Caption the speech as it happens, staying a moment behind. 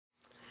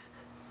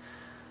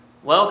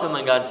Welcome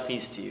and God's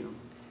peace to you.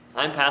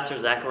 I'm Pastor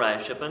Zachariah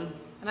Shippen.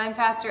 And I'm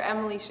Pastor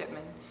Emily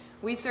Shipman.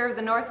 We serve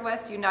the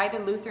Northwest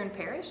United Lutheran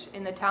Parish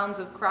in the towns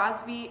of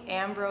Crosby,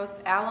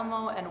 Ambrose,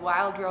 Alamo, and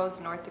Wild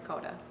Rose, North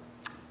Dakota.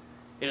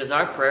 It is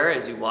our prayer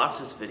as you watch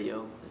this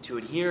video that you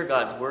would hear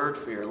God's word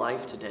for your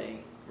life today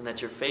and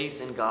that your faith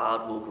in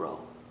God will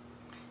grow.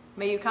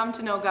 May you come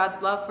to know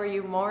God's love for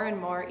you more and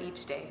more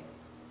each day.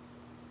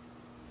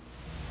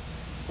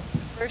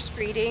 First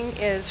reading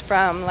is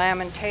from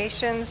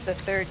Lamentations, the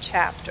 3rd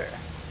chapter.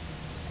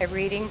 A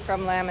reading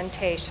from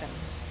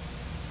Lamentations.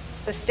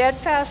 The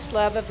steadfast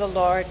love of the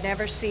Lord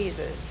never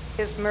ceases.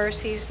 His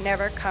mercies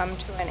never come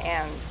to an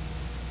end.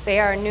 They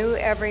are new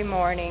every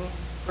morning.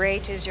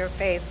 Great is your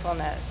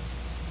faithfulness.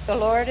 The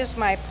Lord is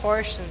my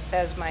portion,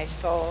 says my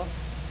soul.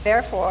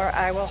 Therefore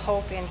I will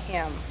hope in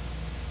him.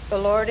 The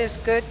Lord is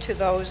good to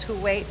those who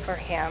wait for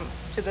him,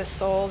 to the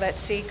soul that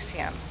seeks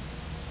him.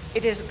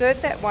 It is good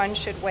that one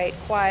should wait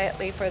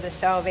quietly for the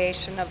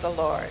salvation of the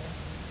Lord.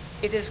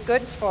 It is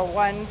good for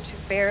one to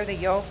bear the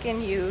yoke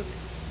in youth,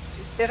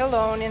 to sit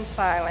alone in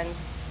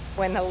silence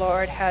when the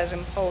Lord has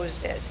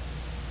imposed it,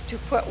 to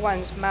put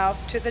one's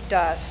mouth to the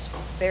dust,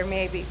 there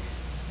may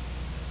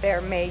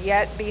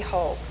yet be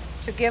hope,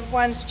 to give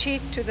one's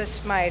cheek to the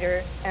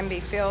smiter and be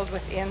filled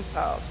with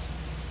insults.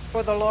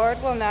 For the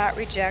Lord will not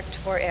reject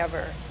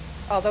forever.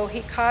 Although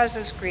he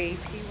causes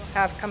grief, he will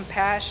have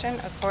compassion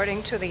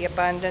according to the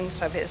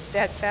abundance of his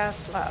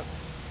steadfast love,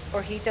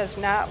 for he does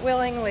not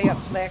willingly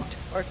afflict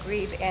or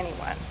grieve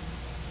anyone.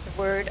 The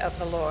word of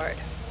the Lord.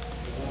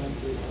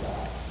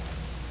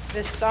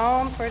 The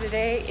psalm for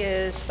today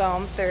is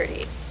Psalm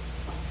 30.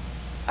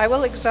 I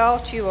will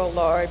exalt you, O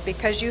Lord,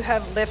 because you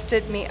have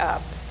lifted me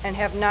up and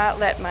have not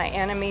let my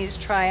enemies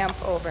triumph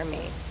over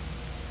me.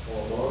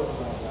 O Lord,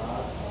 my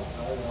God, how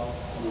cry out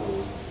to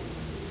you.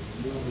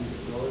 You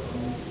restored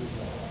me to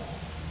health.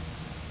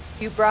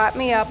 You brought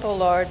me up, O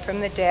Lord,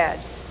 from the dead.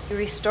 You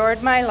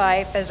restored my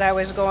life as I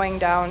was going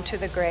down to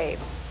the grave.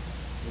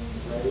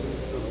 In praise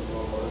to the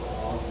Lord,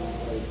 all you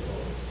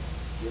faithful.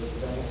 Give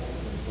thanks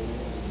and praise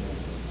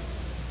to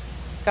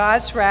him.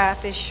 God's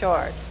wrath is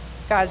short.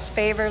 God's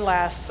favor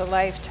lasts a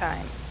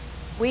lifetime.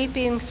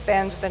 Weeping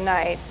spends the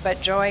night,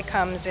 but joy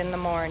comes in the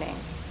morning.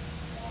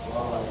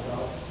 While I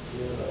count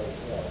here thy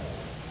steps,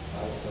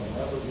 I shall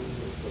never be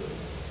disturbed.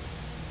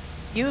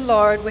 You,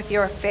 Lord, with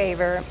your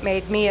favor,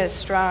 made me as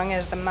strong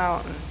as the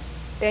mountains.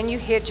 Then you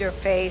hid your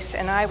face,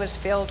 and I was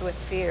filled with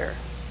fear.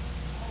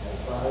 I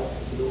cried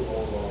to you,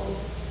 O Lord.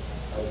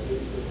 I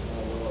pleaded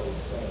my Lord,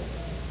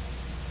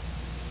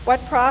 thanks.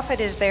 What profit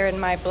is there in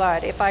my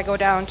blood if I go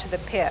down to the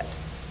pit?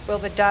 Will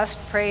the dust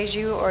praise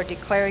you or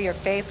declare your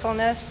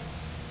faithfulness?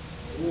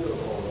 Hear, O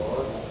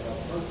Lord, and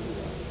have mercy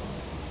on me.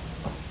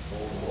 O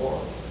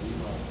Lord, be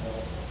my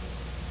help.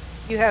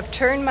 You have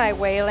turned my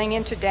wailing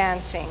into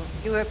dancing.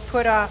 You have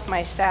put off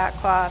my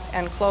sackcloth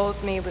and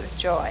clothed me with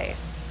joy.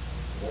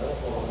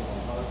 Therefore my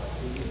heart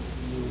cleaves to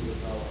you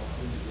without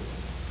ceasing.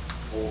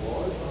 O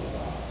Lord my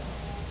God,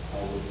 I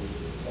will give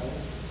you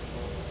thanks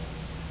forever.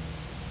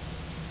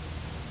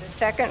 The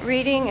second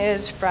reading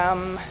is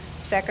from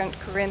 2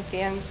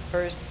 Corinthians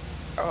verse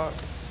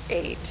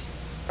 8,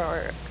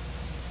 or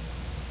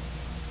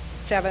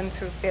 7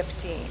 through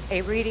 15.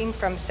 A reading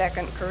from 2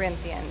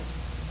 Corinthians.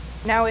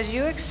 Now as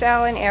you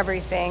excel in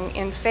everything,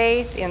 in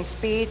faith, in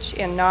speech,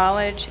 in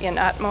knowledge, in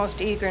utmost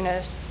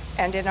eagerness,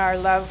 and in our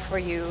love for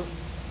you,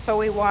 so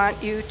we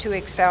want you to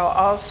excel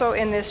also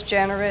in this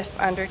generous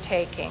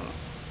undertaking.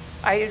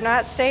 I do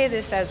not say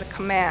this as a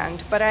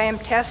command, but I am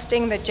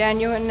testing the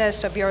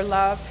genuineness of your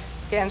love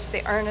against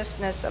the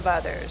earnestness of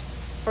others.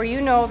 For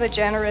you know the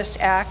generous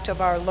act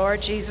of our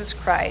Lord Jesus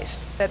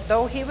Christ, that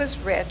though he was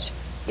rich,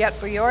 yet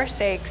for your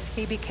sakes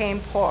he became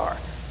poor,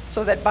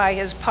 so that by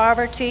his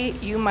poverty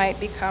you might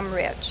become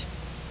rich.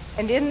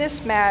 And in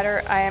this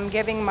matter I am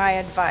giving my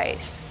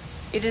advice.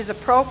 It is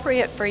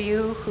appropriate for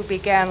you who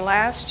began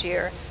last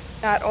year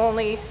not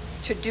only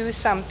to do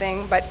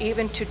something, but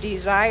even to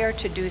desire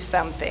to do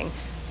something.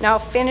 Now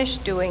finish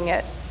doing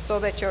it, so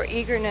that your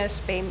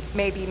eagerness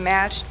may be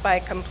matched by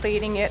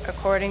completing it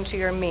according to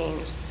your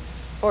means.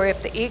 For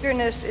if the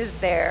eagerness is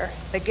there,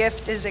 the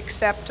gift is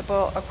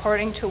acceptable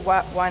according to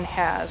what one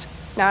has,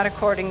 not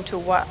according to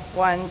what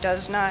one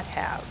does not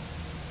have.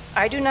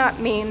 I do not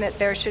mean that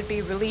there should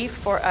be relief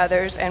for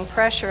others and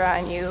pressure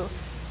on you,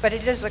 but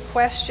it is a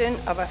question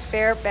of a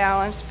fair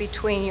balance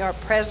between your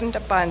present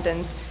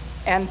abundance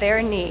and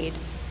their need,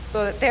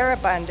 so that their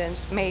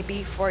abundance may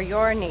be for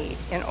your need,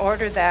 in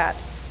order that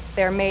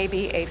there may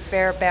be a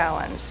fair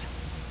balance.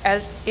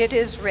 As it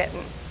is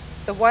written,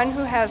 the one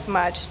who has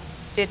much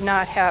did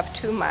not have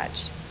too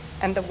much,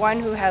 and the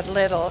one who had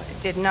little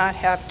did not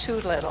have too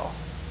little.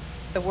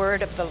 The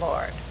word of the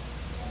Lord.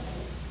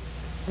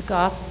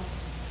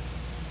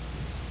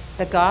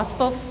 The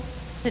gospel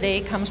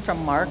today comes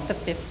from Mark, the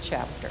 5th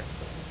chapter.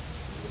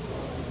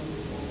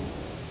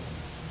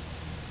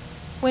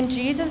 When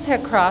Jesus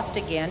had crossed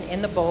again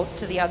in the boat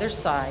to the other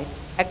side,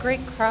 a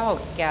great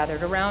crowd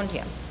gathered around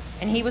him,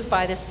 and he was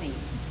by the sea.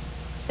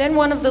 Then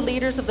one of the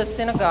leaders of the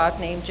synagogue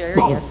named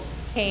Jairus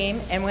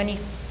came, and when he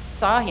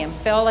saw him,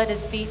 fell at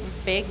his feet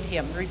and begged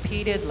him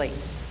repeatedly,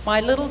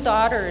 "My little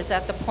daughter is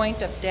at the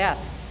point of death.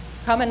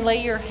 Come and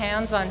lay your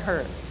hands on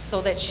her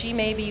so that she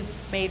may be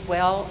made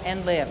well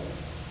and live."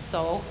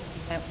 So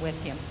he went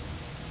with him.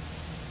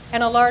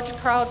 And a large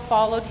crowd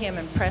followed him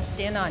and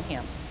pressed in on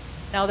him.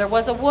 Now there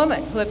was a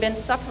woman who had been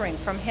suffering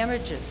from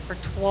hemorrhages for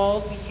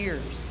 12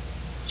 years.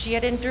 She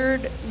had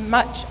endured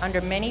much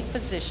under many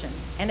physicians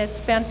and had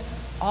spent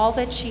all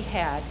that she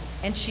had,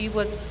 and she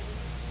was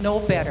no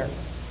better.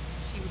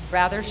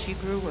 She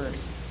grew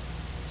worse.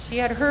 She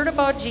had heard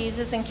about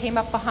Jesus and came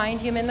up behind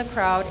him in the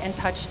crowd and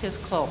touched his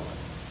cloak.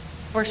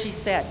 For she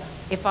said,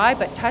 "If I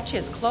but touch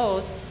his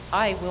clothes,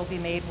 I will be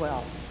made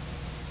well."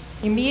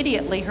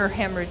 Immediately her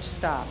hemorrhage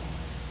stopped,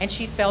 and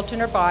she felt in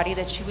her body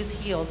that she was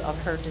healed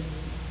of her disease.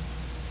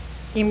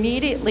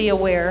 Immediately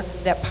aware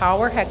that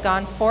power had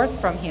gone forth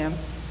from him,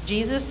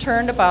 Jesus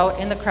turned about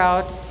in the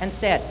crowd and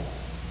said,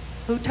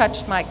 "Who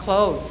touched my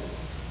clothes?"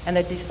 And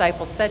the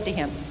disciples said to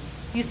him,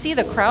 "You see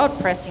the crowd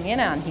pressing in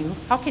on you.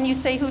 How can you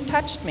say, 'Who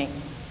touched me?'"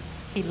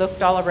 He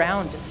looked all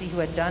around to see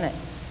who had done it.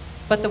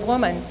 But the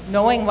woman,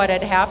 knowing what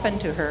had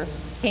happened to her,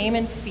 came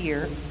in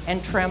fear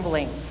and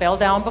trembling, fell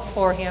down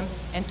before him,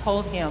 and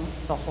told him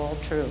the whole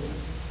truth.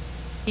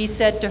 He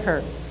said to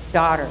her,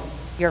 "Daughter,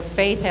 your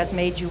faith has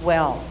made you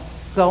well.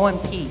 Go in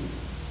peace.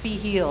 Be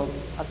healed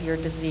of your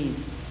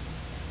disease."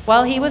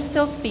 While he was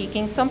still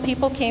speaking, some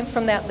people came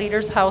from that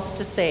leader's house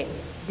to say,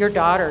 "Your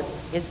daughter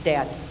is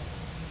dead."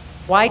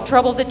 Why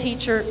trouble the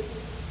teacher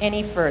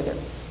any further?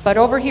 But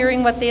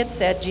overhearing what they had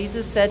said,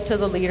 Jesus said to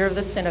the leader of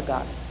the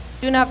synagogue,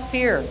 "Do not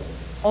fear,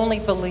 only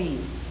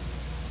believe."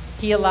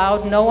 He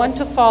allowed no one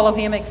to follow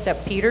him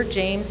except Peter,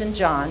 James, and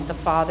John, the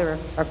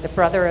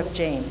brother of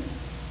James.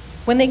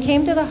 When they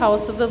came to the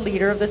house of the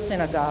leader of the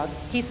synagogue,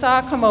 he saw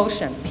a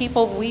commotion,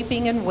 people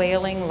weeping and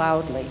wailing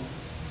loudly.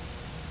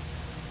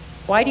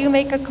 "Why do you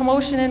make a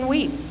commotion and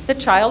weep? The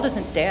child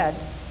isn't dead,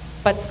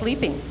 but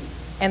sleeping."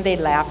 And they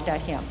laughed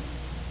at him.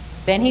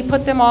 Then he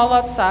put them all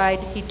outside.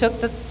 He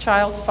took the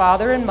child's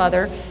father and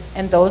mother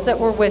and those that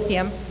were with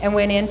him and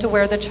went in to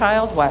where the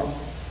child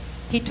was.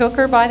 He took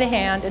her by the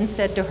hand and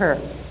said to her,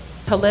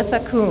 "Talitha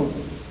cum,"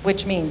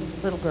 which means,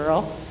 "Little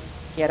girl,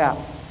 get up."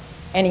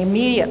 And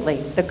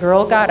immediately the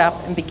girl got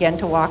up and began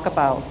to walk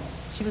about.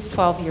 She was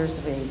 12 years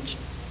of age.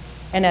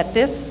 And at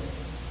this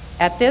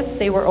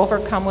they were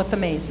overcome with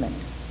amazement.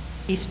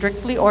 He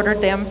strictly ordered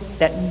them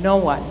that no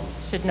one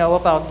should know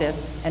about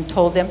this and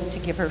told them to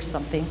give her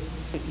something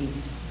to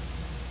eat.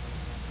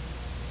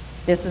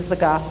 This is the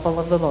gospel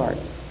of the Lord.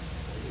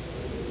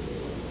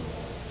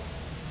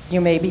 You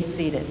may be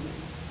seated.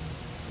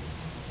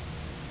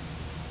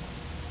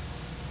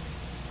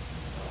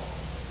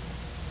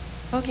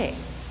 Okay,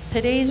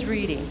 today's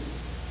reading.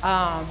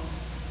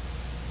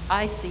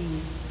 I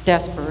see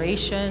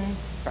desperation,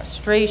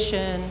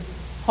 frustration,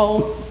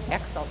 hope,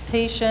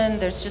 exaltation.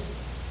 There's just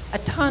a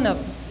ton of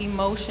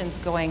emotions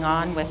going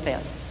on with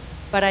this.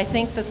 But I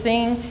think the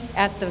thing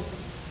at the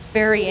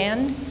very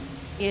end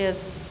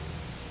is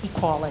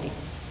equality.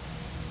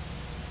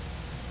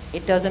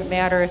 It doesn't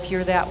matter if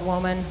you're that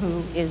woman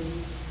who is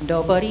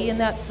nobody in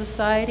that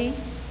society,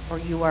 or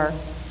you are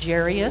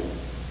Jairus,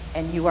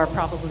 and you are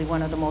probably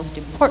one of the most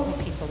important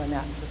people in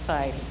that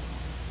society.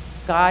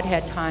 God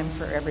had time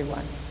for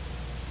everyone.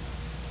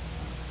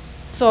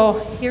 So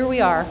here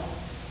we are.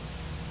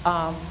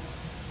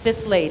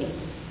 This lady,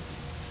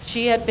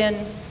 she had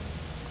been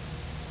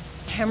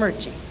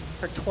hemorrhaging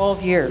for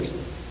 12 years.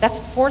 That's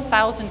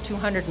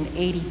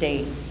 4,280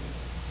 days.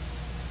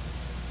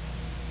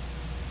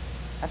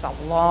 That's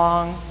a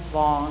long,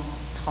 long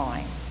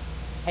time.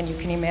 And you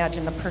can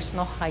imagine the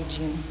personal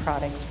hygiene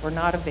products were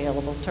not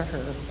available to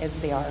her as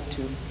they are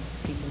to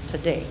people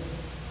today.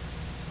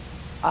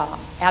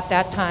 At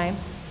that time,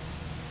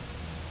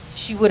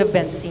 she would have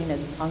been seen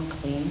as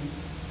unclean.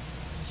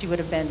 She would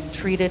have been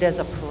treated as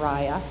a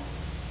pariah.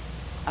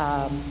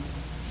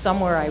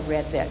 Somewhere I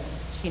read that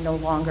she no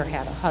longer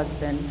had a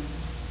husband,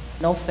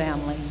 no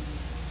family.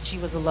 She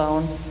was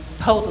alone,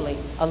 totally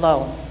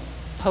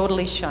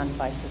shunned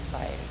by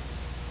society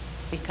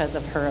because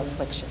of her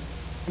affliction.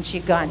 And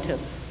she'd gone to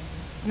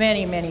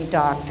many, many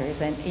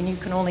doctors, and you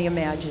can only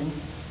imagine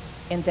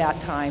in that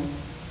time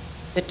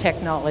the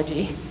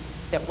technology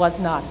that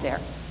was not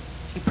there.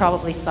 She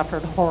probably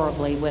suffered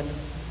horribly with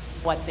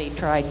what they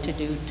tried to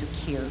do to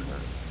cure her.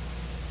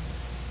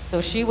 So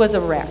she was a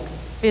wreck,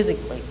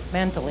 physically,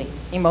 mentally,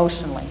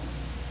 emotionally.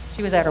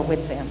 She was at her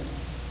wit's end,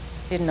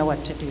 didn't know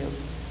what to do.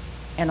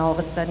 And all of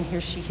a sudden, here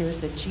she hears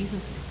that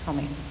Jesus is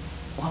coming.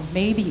 Well,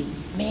 maybe,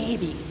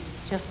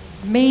 just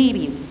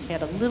maybe, she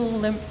had a little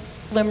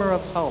glimmer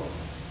of hope.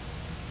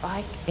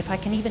 If I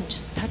can even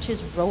just touch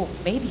his robe,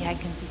 maybe I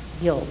can be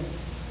healed.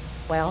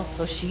 Well,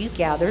 so she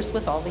gathers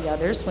with all the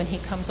others when he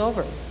comes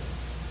over.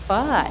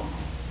 But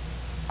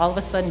all of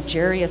a sudden,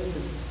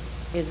 Jairus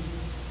is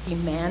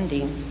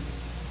demanding,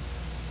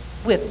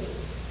 with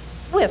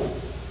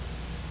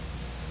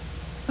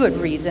good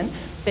reason,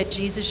 that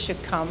Jesus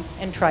should come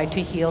and try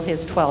to heal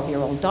his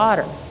 12-year-old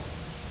daughter.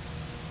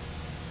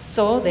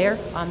 So they're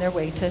on their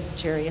way to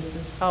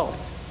Jairus'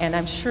 house. And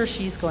I'm sure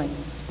she's going,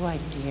 do I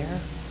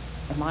dare?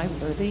 Am I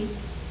worthy?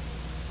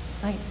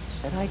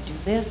 Should I do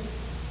this?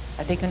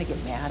 Are they going to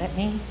get mad at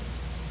me?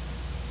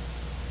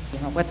 You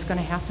know, what's going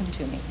to happen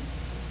to me?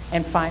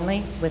 And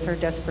finally, with her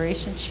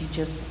desperation, she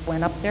just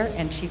went up there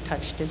and she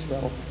touched his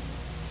robe.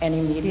 And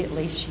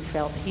immediately she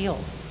felt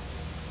healed.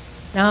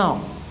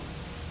 Now,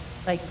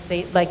 like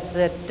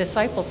the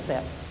disciples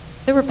said,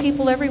 there were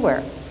people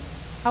everywhere.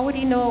 How would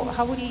he know,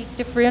 how would he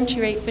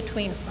differentiate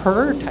between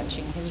her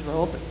touching his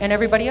robe and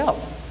everybody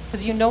else?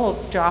 Because you know,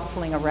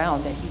 jostling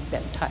around, that he'd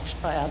been touched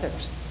by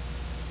others.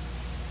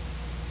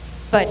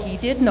 But he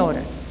did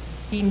notice.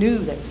 He knew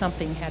that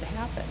something had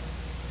happened.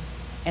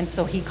 And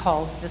so he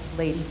calls this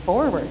lady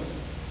forward.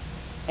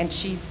 And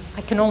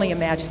I can only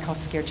imagine how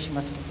scared she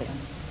must have been.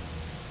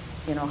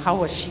 You know, how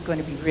was she going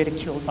to be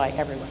ridiculed by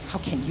everyone? How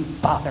can you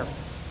bother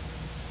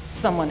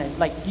someone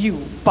like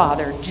you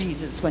bother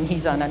Jesus when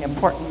he's on an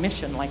important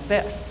mission like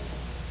this?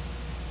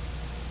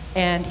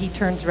 And he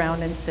turns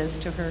around and says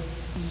to her,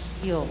 be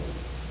healed.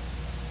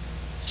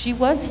 She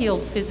was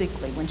healed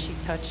physically when she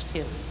touched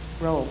his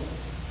robe.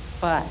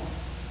 But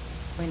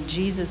when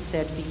Jesus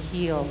said be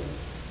healed,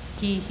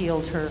 he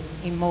healed her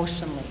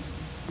emotionally,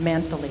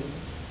 mentally,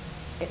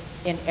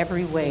 in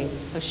every way.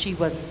 So she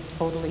was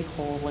totally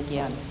whole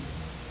again.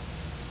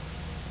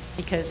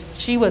 Because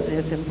she was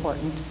as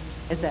important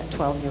as that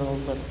 12-year-old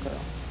little girl.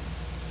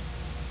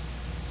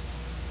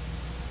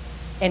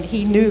 And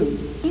he knew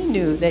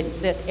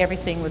that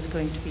everything was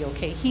going to be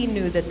okay. He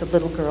knew that the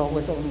little girl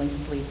was only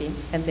sleeping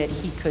and that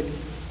he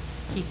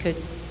could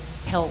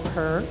help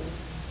her.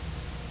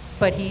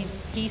 But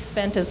he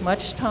spent as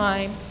much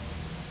time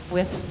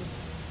with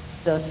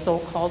the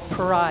so-called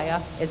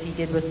pariah as he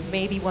did with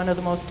maybe one of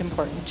the most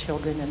important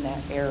children in that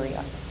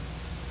area.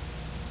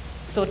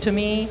 So to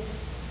me,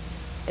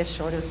 as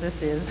short as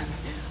this is,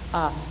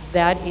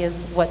 that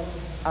is what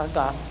our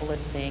gospel is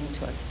saying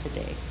to us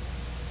today.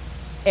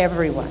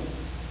 Everyone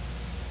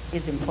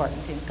is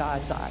important in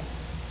God's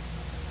eyes.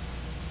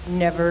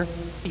 Never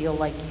feel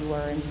like you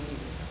are inferior,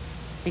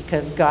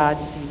 because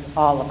God sees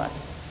all of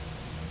us.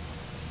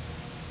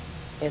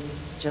 It's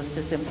just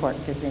as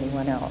important as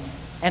anyone else.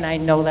 And I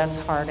know that's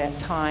hard at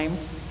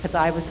times, because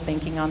I was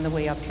thinking on the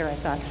way up here, I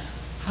thought,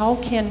 how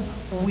can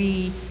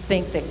we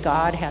think that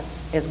God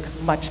has as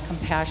much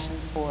compassion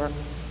for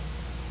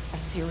a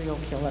serial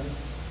killer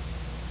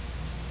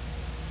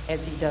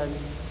as he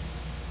does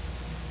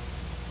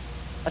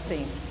a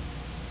saint?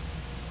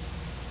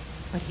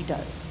 But he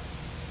does.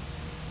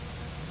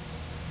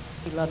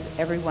 He loves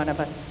every one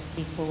of us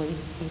equally.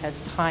 He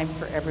has time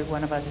for every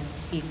one of us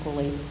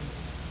equally.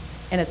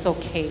 And it's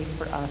okay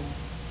for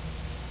us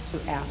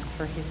to ask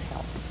for his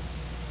help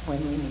when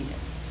we need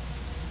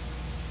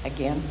it.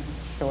 Again,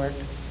 short,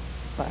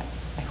 but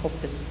I hope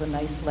this is a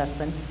nice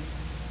lesson.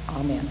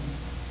 Amen.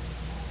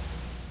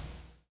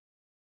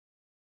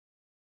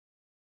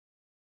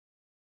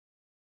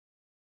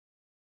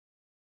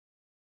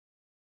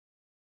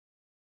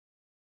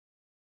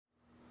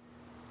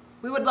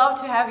 We would love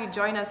to have you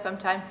join us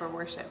sometime for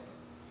worship.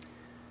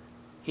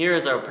 Here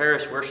is our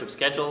parish worship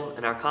schedule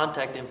and our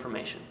contact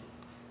information.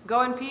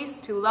 Go in peace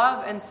to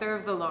love and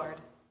serve the Lord.